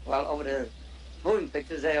 over the moving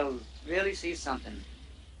pictures, they'll really see something.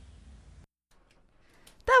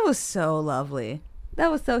 That was so lovely. That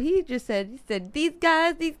was so. He said, these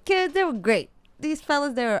guys, these kids, they were great. These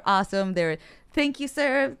fellas, they were awesome. They were, thank you,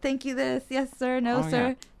 sir. Thank you, this. Yes, sir. No, sir.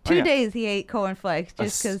 Yeah. 2 days he ate cornflakes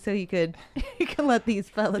just because so he could let these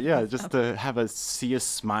fellas. Yeah, just to have a sea of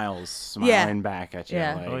smiles smiling back at you.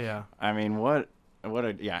 Yeah. Like, Oh, yeah. I mean, what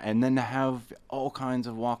a and then to have all kinds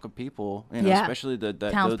of walk of people, especially the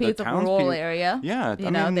townspeople, rural area. Yeah, I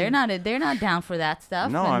mean, they're not down for that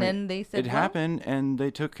stuff. No, and then they said it happened, and they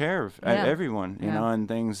took care of everyone, you know, and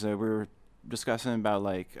things we were discussing about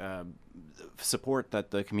like support that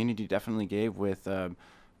the community definitely gave with.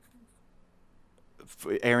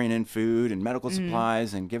 Airing in food and medical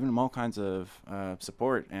supplies and giving them all kinds of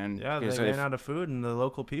support. And yeah, they ran out of food, and the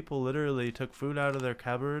local people literally took food out of their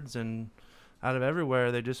cupboards and out of everywhere.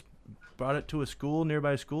 They just brought it to a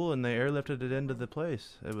nearby school, and they airlifted it into the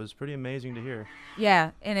place. It was pretty amazing to hear.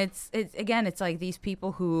 Yeah, and it's like these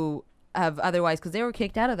people who have otherwise, because they were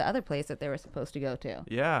kicked out of the other place that they were supposed to go to.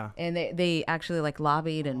 Yeah. And they actually like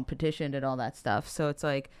lobbied and petitioned and all that stuff. So it's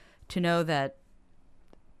like to know that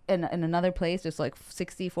in another place just like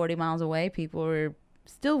 40 miles away, people were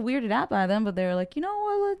still weirded out by them, but they were like,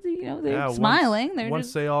 they're smiling.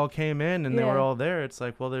 Once they all came in and they were all there, it's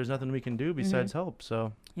like, well, there's nothing we can do besides help.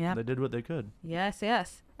 So they did what they could. Yes.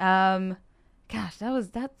 Gosh,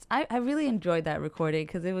 I really enjoyed that recording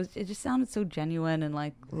because it just sounded so genuine and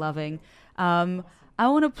like loving. I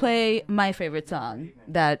want to play my favorite song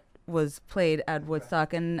that was played at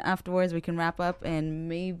Woodstock, and afterwards we can wrap up and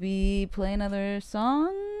maybe play another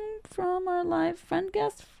song from our live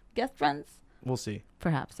guest friends. We'll see.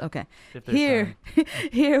 Perhaps. Okay. Here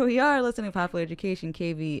we are listening to Popular Education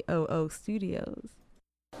KVOO Studios.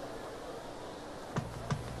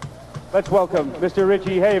 Let's welcome Mr.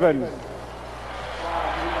 Richie Havens.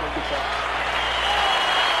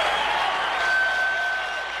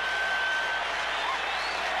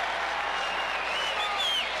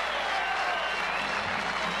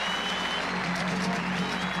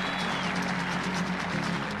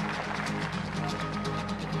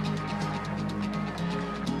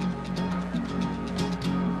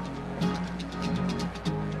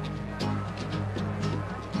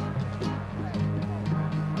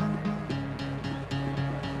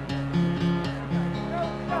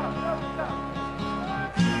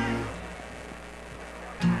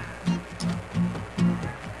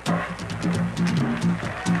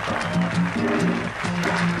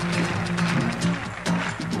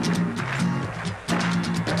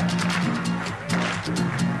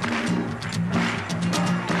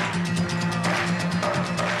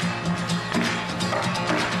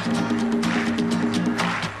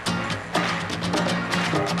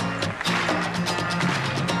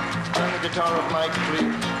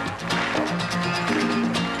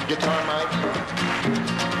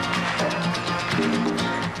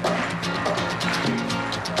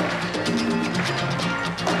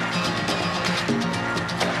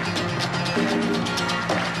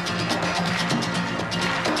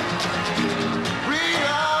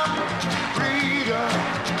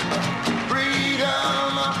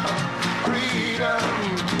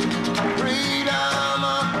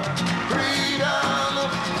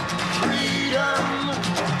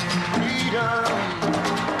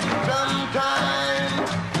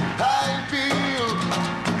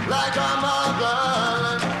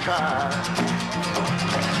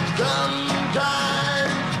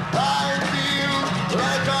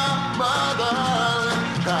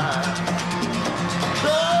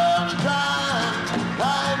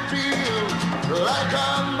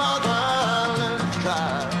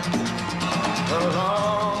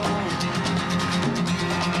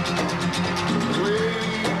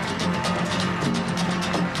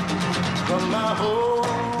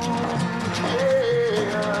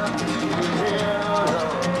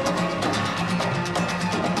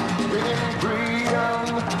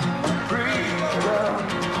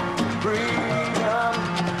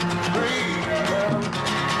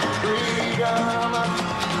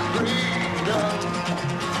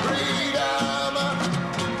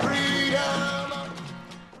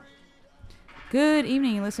 Good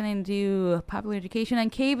evening. You're listening to Popular Education on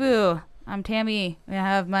KBOO. I'm Tammy. I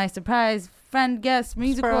have my surprise friend guest,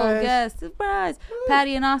 musical guest. Surprise!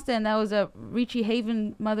 Patty and Austin. That was a Richie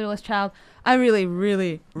Haven, Motherless Child. I really,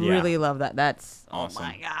 really, really love that. That's awesome. Oh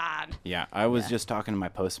my God. Yeah, I was just talking to my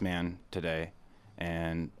postman today,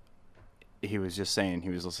 and he was just saying he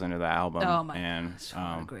was listening to the album. Oh my and gosh,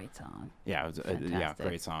 what a great song. Yeah, it was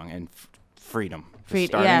great song. And freedom.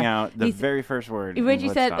 Freedom. Starting out, the very first word. Richie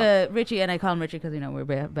said, Richie, and I call him Richie because,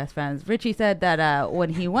 we're best friends. Richie said that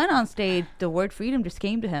when he went on stage, the word freedom just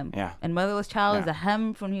came to him. Yeah. And Motherless Child is a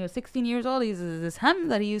hymn from when he was 16 years old. He's this hymn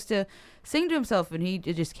that he used to sing to himself, and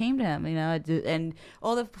it just came to him, and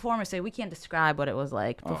all the performers say we can't describe what it was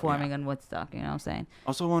like performing on Woodstock, you know what I'm saying?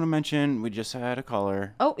 Also want to mention, we just had a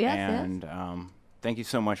caller. Oh, yes, and, thank you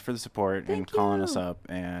so much for the support and calling us up,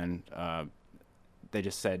 and they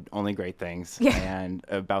just said only great things and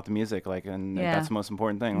about the music, that's the most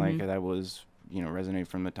important thing. Mm-hmm. That was, resonated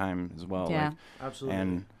from the time as well. Yeah, absolutely.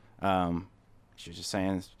 And she was just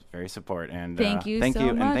saying it's very support, and thank you much.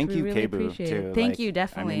 And thank you, really Kebu, too. Thank you,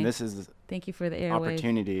 definitely. This is thank you for the airwaves.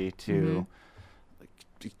 Opportunity to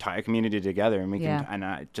tie a community together, and we can.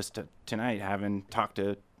 And tonight, having talked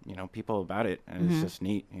to people about it, and it's just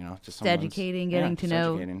neat. Just educating, getting to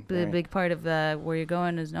know. The big part of where you're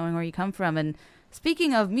going is knowing where you come from. And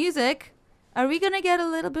speaking of music, are we gonna get a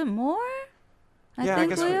little bit more? I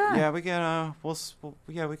think we are. Yeah, we get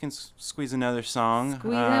we can squeeze another song.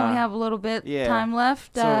 We have a little bit time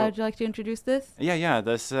left. Would you like to introduce this? Yeah.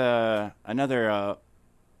 This another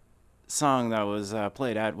song that was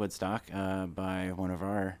played at Woodstock by one of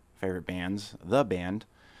our favorite bands, The Band.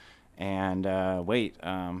 And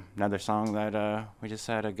another song that we just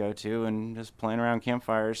had to go to and just playing around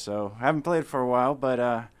campfires. So I haven't played for a while,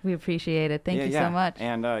 but we appreciate it. Thank you so much.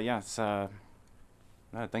 And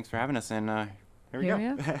thanks for having us. And here we go.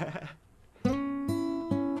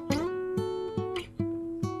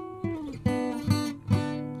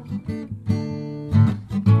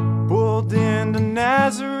 Pulled into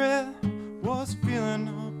Nazareth, was feeling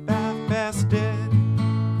about past dead.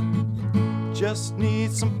 Just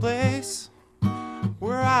need some place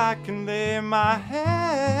where I can lay my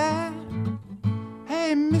head.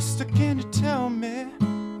 Hey, mister, can you tell me,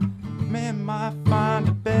 man, might find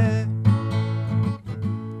a bed?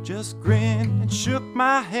 Just grinned and shook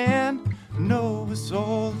my hand, no was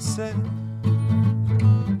all he said.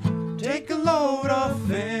 Take a load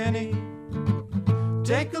off Annie,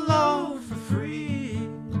 take a load for free.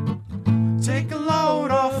 Take a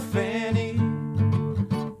load off Annie,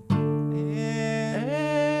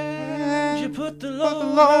 and you put the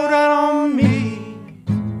load out on me.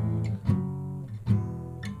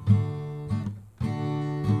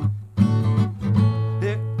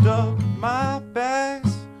 Picked up my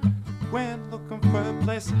bags, went looking for a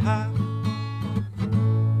place to hide.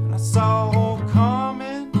 And I saw a hole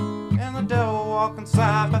coming and the devil walking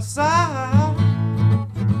side by side.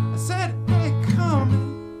 I said, hey, come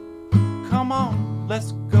on,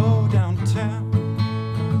 let's go downtown.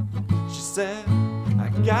 She said, I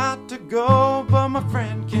got to go, but my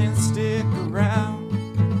friend can't stick around.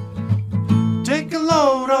 Take a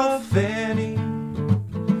load off Annie,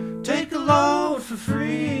 take a load for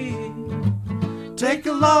free. Take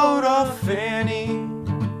a load off Annie,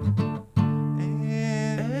 and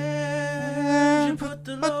you put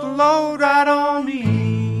the load right on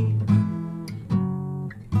me.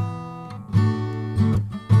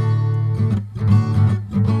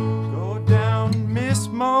 Go down, Miss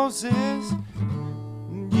Moses,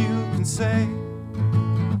 and you can say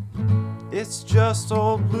it's just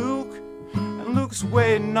old Luke, and Luke's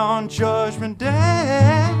waiting on Judgment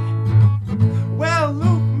Day. Well,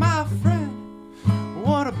 Luke, my friend,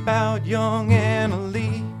 what about young Anna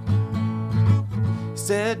Lee? He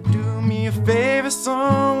said, do me a favor,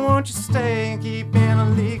 son, won't you stay and keep Anna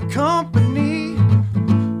Lee company?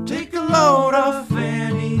 Take a load off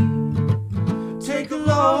Annie, take a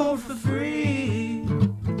load for free.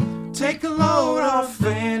 Take a load off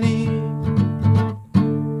Annie,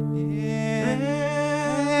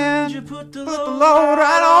 and you put the load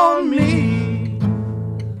right on me.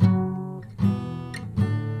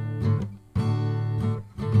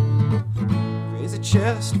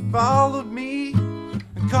 Chest followed me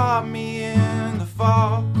and caught me in the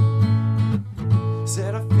fall.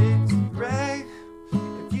 Said I fix it right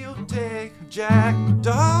if you'll take Jack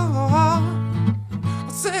Doll. I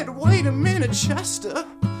said, wait a minute, Chester,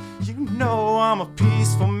 you know I'm a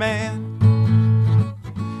peaceful man.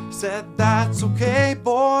 He said, that's okay,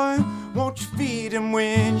 boy, won't you feed him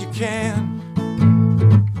when you can?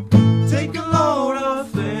 Take a load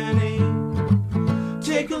off Annie,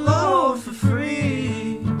 take a load for free.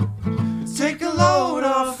 Take a load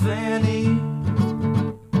off Annie,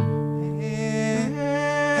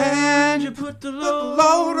 and you put the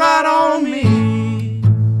load right on me.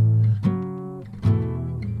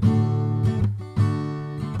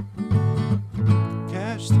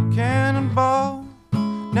 Catch the cannonball,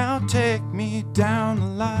 now take me down the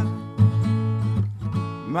line.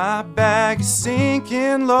 My bag is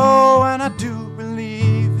sinking low, and I do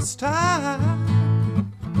believe it's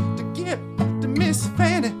time to get to Miss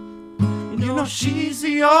Fanny. You know she's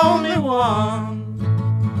the only one.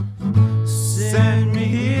 Send me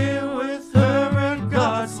here with her and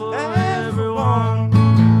God's for everyone.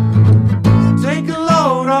 Take a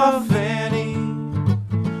load off Fanny.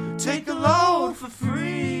 Take a load for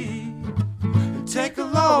free. Take a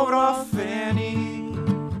load off Fanny.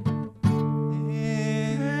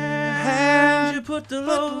 And you put the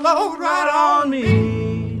load right on me.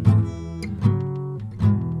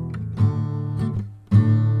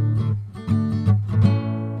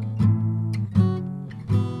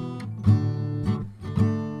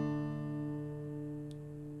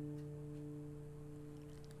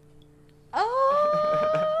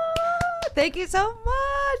 Thank you so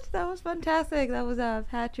much. That was fantastic. That was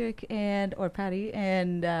Patrick or Patty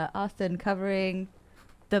and Austin covering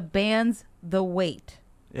the band's The Weight.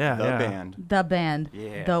 Yeah, The band.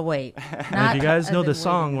 Yeah. The Weight. And if you guys know the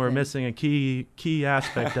song, we're missing a key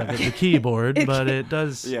aspect of it, the keyboard, but it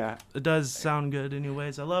does sound good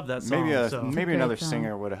anyways. I love that song. Maybe another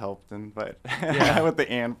singer would have helped them, but with the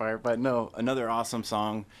and part. But no, another awesome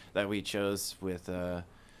song that we chose with in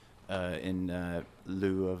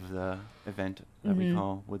lieu of the event that we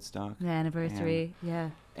call Woodstock. The anniversary,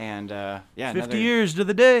 And 50 years to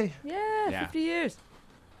the day. Yeah, 50 years.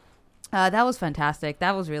 That was fantastic.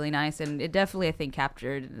 That was really nice, and it definitely, I think,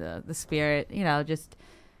 captured the spirit. You know, just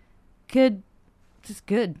good,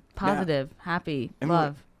 positive, happy, and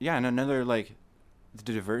love. And another like the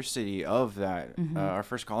diversity of that. Our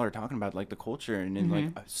first caller talking about like the culture and in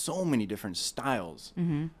like so many different styles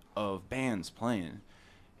of bands playing.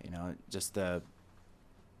 You know, just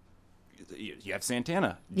you have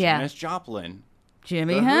Santana, Janis Joplin,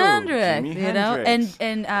 Jimi Hendrix, you know,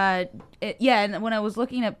 and when I was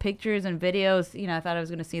looking at pictures and videos, you know, I thought I was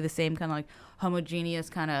going to see the same kind of like homogeneous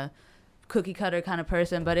kind of cookie cutter kind of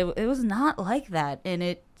person, but it was not like that,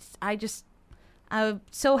 and I'm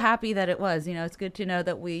so happy that it was. You know, it's good to know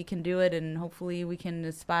that we can do it, and hopefully we can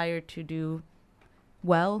aspire to do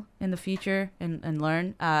well in the future and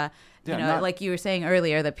learn. You know, like you were saying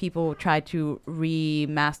earlier, that people try to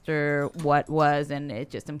remaster what was, and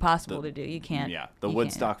it's just impossible to do. You can't. Yeah, the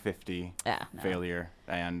Woodstock 50 failure,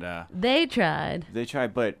 and they tried.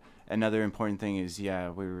 But another important thing is,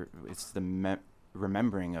 it's the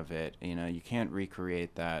remembering of it. You know, you can't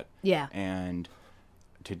recreate that. Yeah. And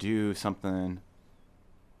to do something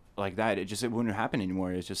like that, it wouldn't happen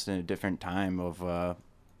anymore. It's just in a different time of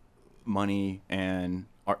money and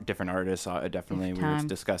different artists. Definitely, we were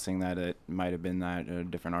discussing that it might have been that a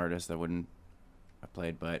different artist that wouldn't have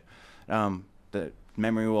played, but the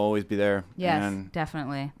memory will always be there. Yes, and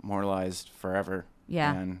definitely immortalized forever.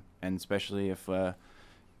 Yeah, and especially if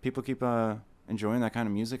people keep enjoying that kind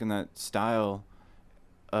of music and that style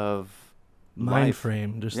of mind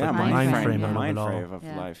frame, just like the mind frame of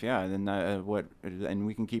life. Yeah, and then and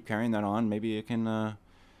we can keep carrying that on. Maybe it can.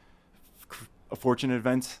 A fortunate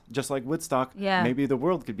event just like Woodstock. Yeah. Maybe the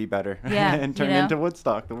world could be better. Yeah. And turn into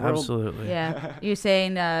Woodstock. The world. Absolutely. Yeah. You're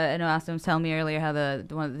saying, I know Austin was telling me earlier how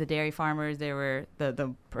one of the dairy farmers, they were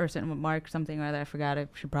the person, Mark something or other, I forgot. I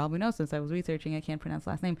should probably know since I was researching. I can't pronounce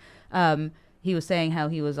the last name. He was saying how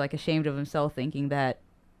he was like ashamed of himself, thinking that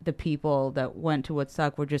the people that went to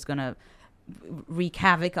Woodstock were just gonna wreak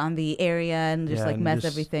havoc on the area and just mess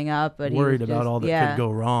everything up. But worried about all that could go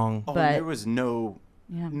wrong. Oh, but there was no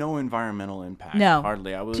environmental impact. No,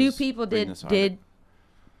 hardly. I was 2 people did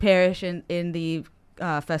perish in the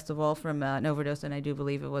festival from an overdose, and I do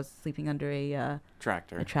believe it was sleeping under a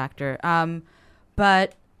tractor.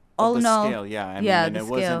 But all in all, scale, and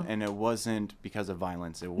it wasn't because of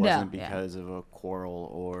violence. It wasn't because of a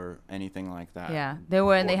quarrel or anything like that. Yeah, there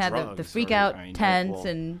were, and they had the freak out tents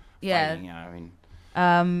and fighting,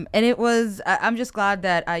 and it was. I'm just glad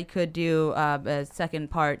that I could do a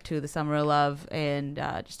second part to the Summer of Love and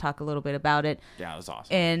just talk a little bit about it. Yeah, it was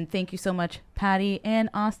awesome. And thank you so much, Patty and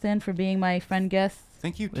Austin, for being my friend guests.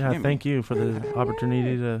 Thank you, Tim. Yeah, thank you for the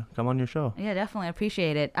opportunity to come on your show. Yeah, definitely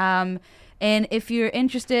appreciate it. And if you're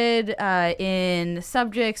interested in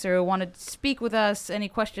subjects or want to speak with us, any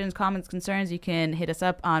questions, comments, concerns, you can hit us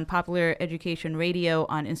up on Popular Education Radio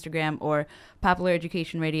on Instagram or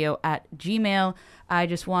populareducationradio@gmail.com. I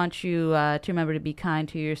just want you to remember to be kind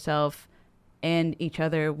to yourself and each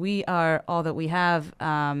other. We are all that we have.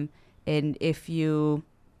 And if you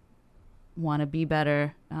want to be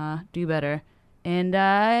better, do better. And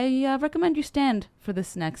I recommend you stand for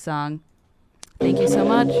this next song. Thank you so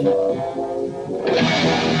much.